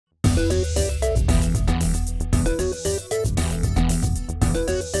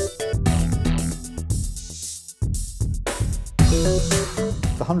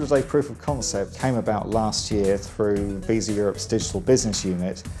100-day proof of concept came about last year through Visa Europe's digital business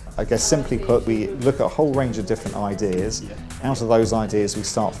unit. I guess simply put, we look at a whole range of different ideas. Out of those ideas we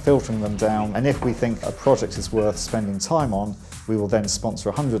start filtering them down, and if we think a project is worth spending time on, we will then sponsor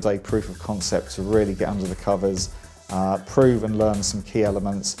a 100-day proof of concept to really get under the covers, prove and learn some key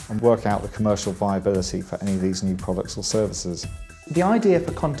elements and work out the commercial viability for any of these new products or services. The idea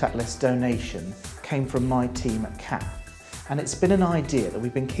for contactless donation came from my team at CAF, and it's been an idea that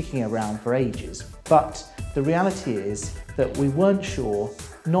we've been kicking around for ages, but the reality is that we weren't sure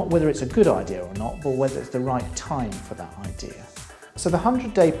not whether it's a good idea or not, but whether it's the right time for that idea. So the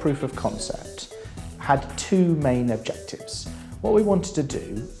 100-day proof of concept had two main objectives. What we wanted to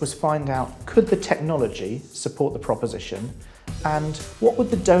do was find out, could the technology support the proposition, and what would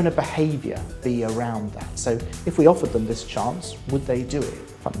the donor behaviour be around that? So if we offered them this chance, would they do it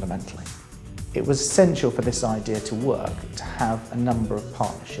fundamentally? It was essential for this idea to work to have a number of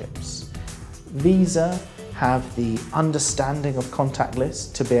partnerships. Visa have the understanding of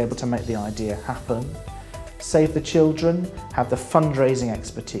Contactless to be able to make the idea happen. Save the Children have the fundraising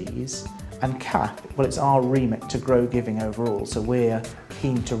expertise. And CAF, well, it's our remit to grow giving overall, so we're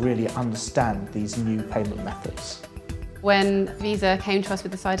keen to really understand these new payment methods. When Visa came to us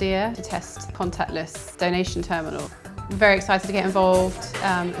with this idea to test contactless donation terminal, I'm very excited to get involved.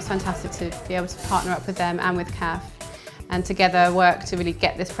 It was fantastic to be able to partner up with them and with CAF and together work to really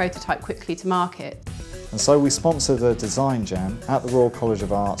get this prototype quickly to market. And so we sponsored a design jam at the Royal College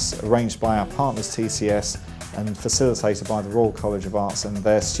of Arts, arranged by our partners TCS and facilitated by the Royal College of Arts and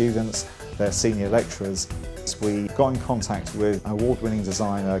their students, their senior lecturers. We got in contact with award-winning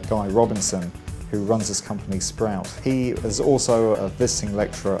designer Guy Robinson, who runs his company Sprout. He is also a visiting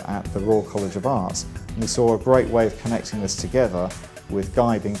lecturer at the Royal College of Arts, and we saw a great way of connecting this together with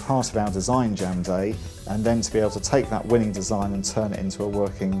Guy being part of our design jam day, and then to be able to take that winning design and turn it into a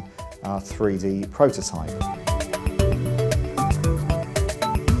working 3D prototype.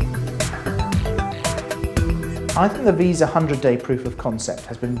 I think the Visa 100-day proof of concept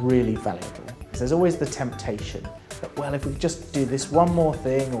has been really valuable. There's always the temptation that, well, if we just do this one more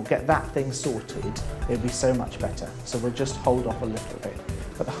thing or get that thing sorted, it'd be so much better. So we'll just hold off a little bit.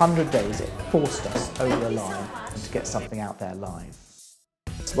 But the 100 days, it forced us over the line and to get something out there live.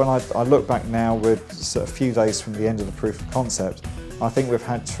 When I look back now, with sort of a few days from the end of the proof of concept, I think we've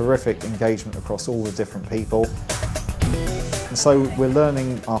had terrific engagement across all the different people. And so we're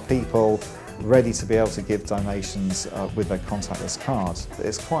learning our people ready to be able to give donations with their contactless card.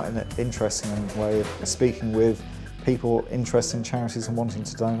 It's quite an interesting way of speaking with people interested in charities and wanting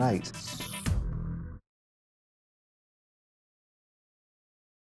to donate.